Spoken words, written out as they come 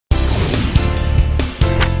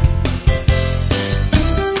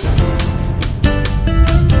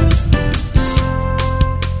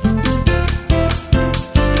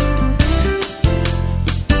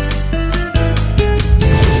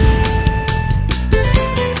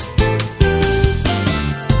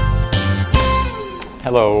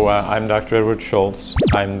Hello, I'm Dr. Edward Schultz.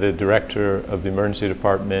 I'm the director of the Emergency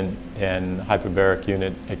Department and Hyperbaric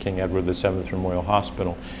Unit at King Edward VII Memorial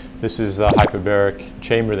Hospital. This is the hyperbaric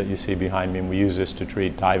chamber that you see behind me, and we use this to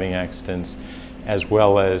treat diving accidents as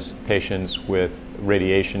well as patients with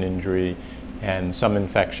radiation injury and some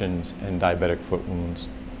infections and diabetic foot wounds.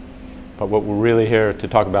 But what we're really here to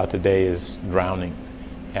talk about today is drowning,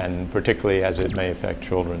 and particularly as it may affect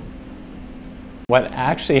children. What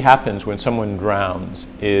actually happens when someone drowns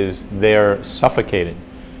is they're suffocated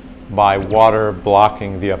by water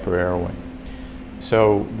blocking the upper airway.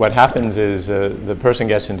 So what happens is the person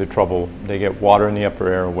gets into trouble, they get water in the upper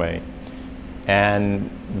airway, and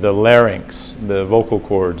the larynx, the vocal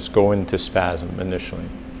cords, go into spasm initially.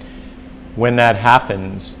 When that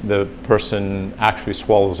happens, the person actually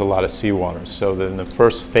swallows a lot of seawater. So in the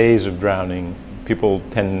first phase of drowning, people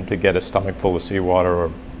tend to get a stomach full of seawater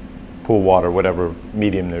or pool water, whatever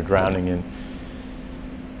medium they're drowning in.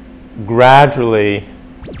 Gradually,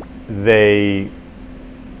 they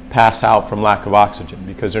pass out from lack of oxygen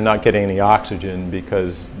because they're not getting any oxygen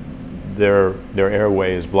because their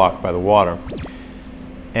airway is blocked by the water.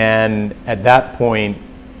 And at that point,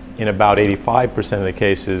 in about 85% of the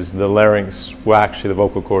cases, the larynx will actually, the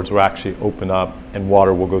vocal cords will actually open up and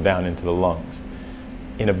water will go down into the lungs.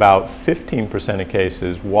 In about 15% of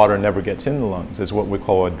cases, water never gets in the lungs. It's what we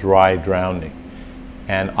call a dry drowning.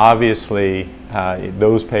 And obviously,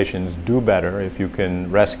 those patients do better if you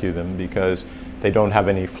can rescue them because they don't have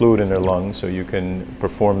any fluid in their lungs, so you can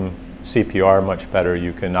perform CPR much better,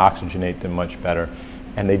 you can oxygenate them much better,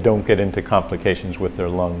 and they don't get into complications with their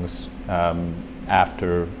lungs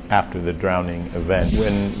after the drowning event.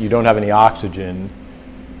 When you don't have any oxygen,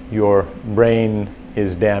 your brain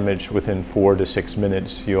is damaged within 4 to 6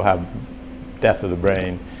 minutes. You'll have death of the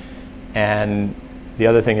brain. And the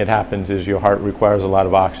other thing that happens is your heart requires a lot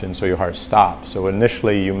of oxygen, so your heart stops. So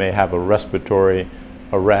initially you may have a respiratory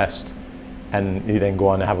arrest, and you then go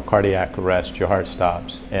on to have a cardiac arrest. Your heart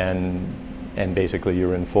stops, and basically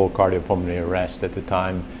you're in full cardiopulmonary arrest at the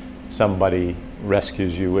time somebody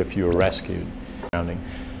rescues you, if you are rescued. Drowning.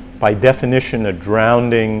 By definition, a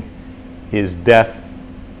drowning is death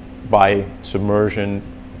by submersion,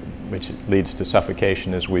 which leads to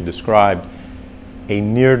suffocation as we described. A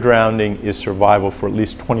near drowning is survival for at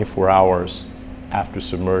least 24 hours after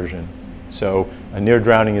submersion. So a near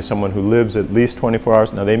drowning is someone who lives at least 24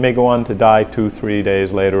 hours. Now they may go on to die 2-3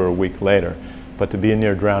 days later or a week later, but to be a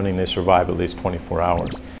near drowning, they survive at least 24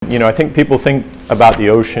 hours. You know, I think people think about the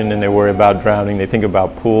ocean and they worry about drowning. They think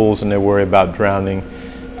about pools and they worry about drowning.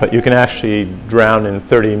 But you can actually drown in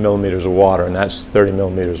 30 millimeters of water, and that's 30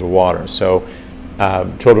 millimeters of water. So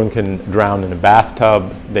children can drown in a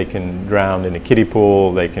bathtub, they can drown in a kiddie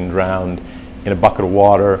pool, they can drown in a bucket of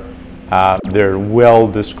water. There are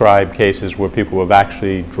well-described cases where people have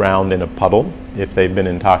actually drowned in a puddle if they've been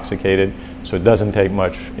intoxicated. So it doesn't take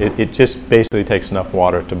much. It just basically takes enough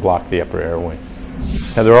water to block the upper airway.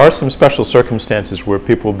 Now there are some special circumstances where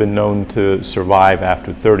people have been known to survive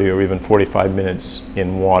after 30 or even 45 minutes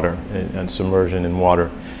in water, and submersion in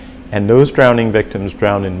water. And those drowning victims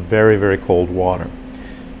drown in very, very cold water.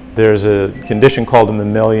 There's a condition called the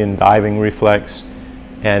mammalian diving reflex,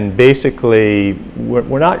 and basically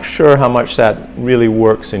we're not sure how much that really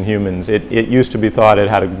works in humans. It used to be thought it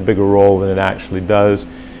had a bigger role than it actually does.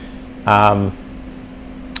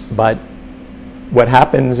 But what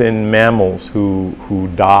happens in mammals who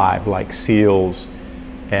dive, like seals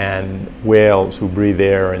and whales who breathe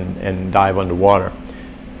air and dive underwater,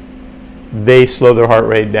 they slow their heart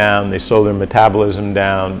rate down, they slow their metabolism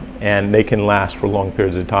down, and they can last for long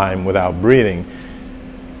periods of time without breathing.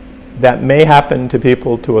 That may happen to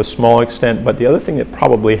people to a small extent, but the other thing that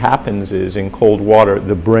probably happens is in cold water,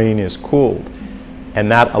 the brain is cooled,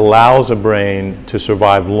 and that allows a brain to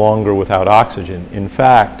survive longer without oxygen. In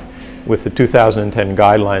fact, with the 2010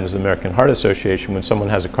 guidelines of the American Heart Association, when someone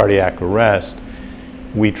has a cardiac arrest,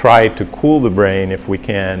 we try to cool the brain if we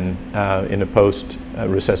can in a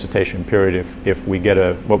post-resuscitation period if we get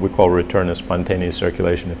what we call return of spontaneous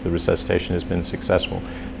circulation, if the resuscitation has been successful.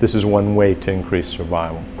 This is one way to increase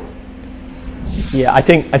survival. Yeah, I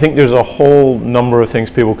think there's a whole number of things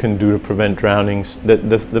people can do to prevent drownings.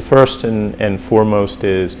 The first and foremost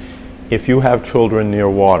is if you have children near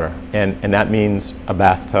water, and that means a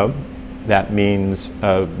bathtub, that means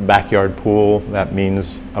a backyard pool, that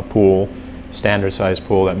means a pool, standard size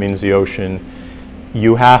pool, that means the ocean,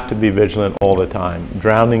 you have to be vigilant all the time.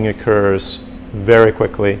 Drowning occurs very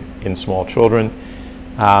quickly in small children.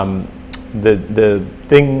 The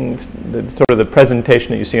things, sort of the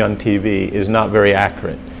presentation that you see on TV is not very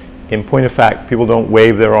accurate. In point of fact, people don't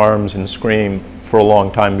wave their arms and scream for a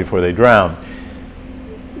long time before they drown.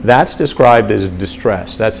 That's described as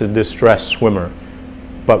distress. That's a distressed swimmer.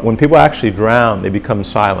 But when people actually drown, they become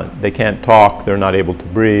silent. They can't talk, they're not able to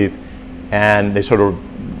breathe, and they sort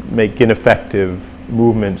of make ineffective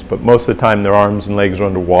movements, but most of the time their arms and legs are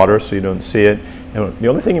underwater, so you don't see it. And the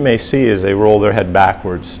only thing you may see is they roll their head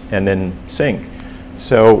backwards and then sink.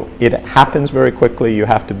 So it happens very quickly. You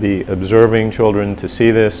have to be observing children to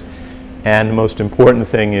see this. And the most important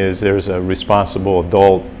thing is there's a responsible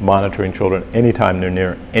adult monitoring children anytime they're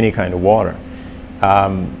near any kind of water.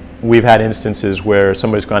 We've had instances where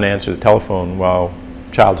somebody's gone to answer the telephone while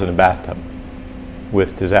a child's in a bathtub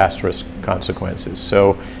with disastrous consequences.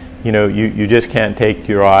 So, you know, you just can't take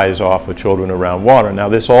your eyes off of children around water. Now,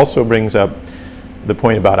 this also brings up the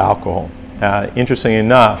point about alcohol. Interestingly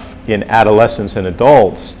enough, in adolescents and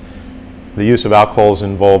adults, the use of alcohol is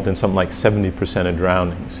involved in something like 70% of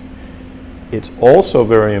drownings. It's also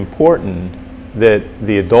very important that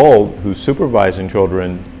the adult who's supervising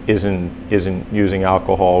children isn't using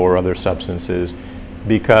alcohol or other substances,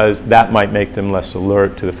 because that might make them less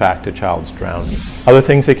alert to the fact a child's drowning. Other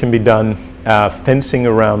things that can be done, fencing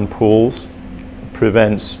around pools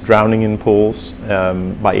prevents drowning in pools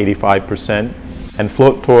by 85%. And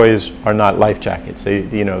float toys are not life jackets.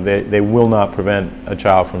 They will not prevent a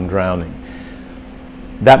child from drowning.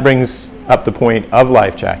 That brings up the point of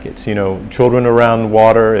life jackets. You know, children around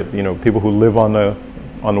water, you know, people who live on the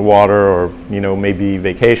water, or, you know, maybe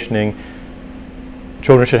vacationing.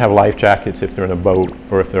 Children should have life jackets if they're in a boat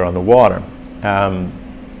or if they're on the water.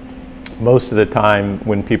 Most of the time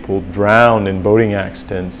when people drown in boating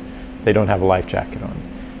accidents, they don't have a life jacket on.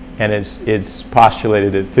 And it's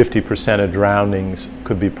postulated that 50% of drownings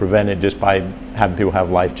could be prevented just by having people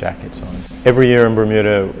have life jackets on. Every year in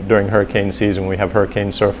Bermuda during hurricane season, we have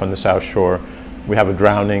hurricane surf on the South Shore. We have a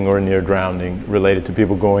drowning or near drowning related to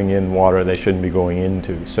people going in water they shouldn't be going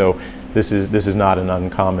into. So this is not an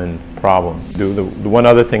uncommon problem. The one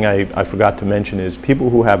other thing I forgot to mention is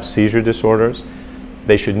people who have seizure disorders,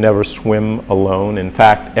 they should never swim alone. In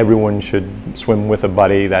fact, everyone should swim with a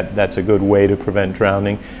buddy. That's a good way to prevent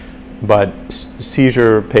drowning. But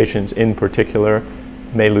seizure patients in particular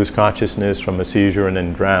may lose consciousness from a seizure and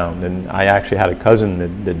then drown. And I actually had a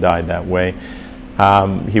cousin that died that way.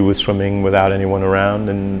 He was swimming without anyone around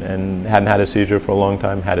and hadn't had a seizure for a long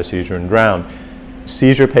time, had a seizure and drowned.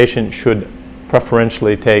 Seizure patients should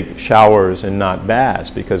preferentially take showers and not baths,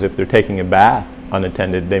 because if they're taking a bath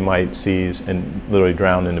unattended, they might seize and literally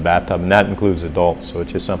drown in the bathtub, and that includes adults, so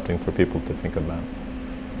it's just something for people to think about.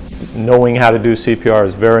 Knowing how to do CPR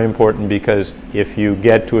is very important, because if you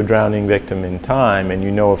get to a drowning victim in time and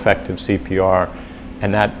you know effective CPR,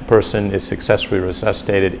 and that person is successfully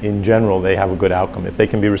resuscitated, in general, they have a good outcome. If they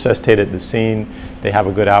can be resuscitated at the scene, they have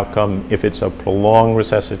a good outcome. If it's a prolonged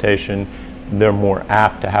resuscitation, they're more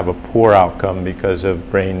apt to have a poor outcome because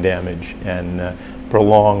of brain damage and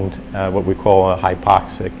prolonged, what we call a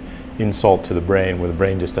hypoxic insult to the brain, where the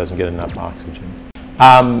brain just doesn't get enough oxygen.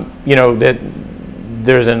 You know,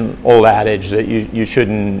 there's an old adage that you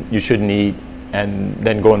shouldn't eat and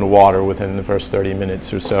then go in the water within the first 30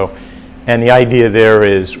 minutes or so. And the idea there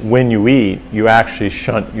is when you eat, you actually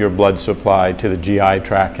shunt your blood supply to the GI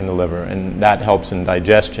tract and the liver, and that helps in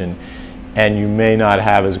digestion. And you may not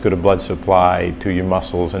have as good a blood supply to your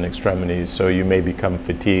muscles and extremities, so you may become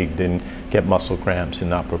fatigued and get muscle cramps and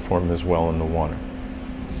not perform as well in the water.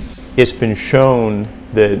 It's been shown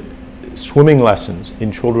that swimming lessons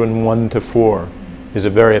in children 1 to 4 is a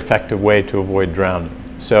very effective way to avoid drowning.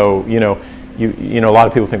 So, you know, a lot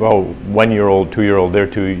of people think, oh, 1-year-old, 2-year-old, they're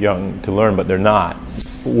too young to learn, but they're not.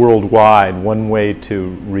 Worldwide, one way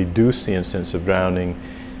to reduce the incidence of drowning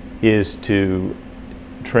is to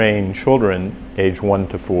train children age 1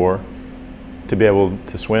 to 4 to be able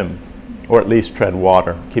to swim, or at least tread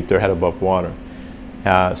water, keep their head above water.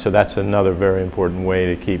 So that's another very important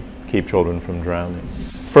way to keep children from drowning.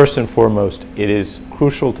 First and foremost, it is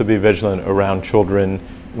crucial to be vigilant around children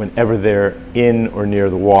whenever they're in or near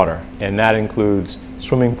the water. And that includes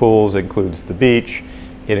swimming pools, it includes the beach,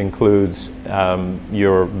 it includes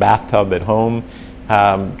your bathtub at home.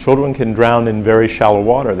 Children can drown in very shallow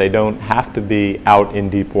water. They don't have to be out in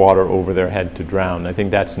deep water over their head to drown. I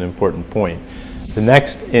think that's an important point. The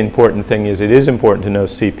next important thing is it is important to know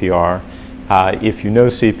CPR. If you know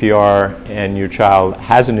CPR and your child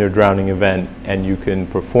has a near drowning event and you can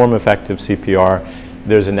perform effective CPR,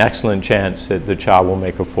 there's an excellent chance that the child will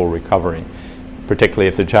make a full recovery, particularly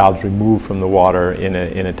if the child's removed from the water in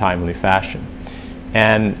a timely fashion.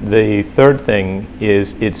 And the third thing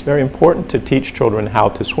is it's very important to teach children how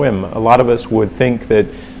to swim. A lot of us would think that,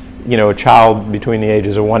 you know, a child between the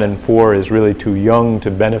ages of 1 and 4 is really too young to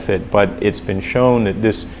benefit, but it's been shown that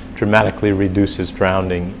this dramatically reduces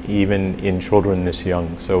drowning even in children this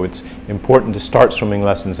young. So it's important to start swimming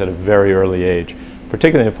lessons at a very early age,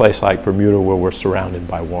 particularly in a place like Bermuda where we're surrounded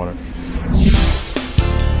by water.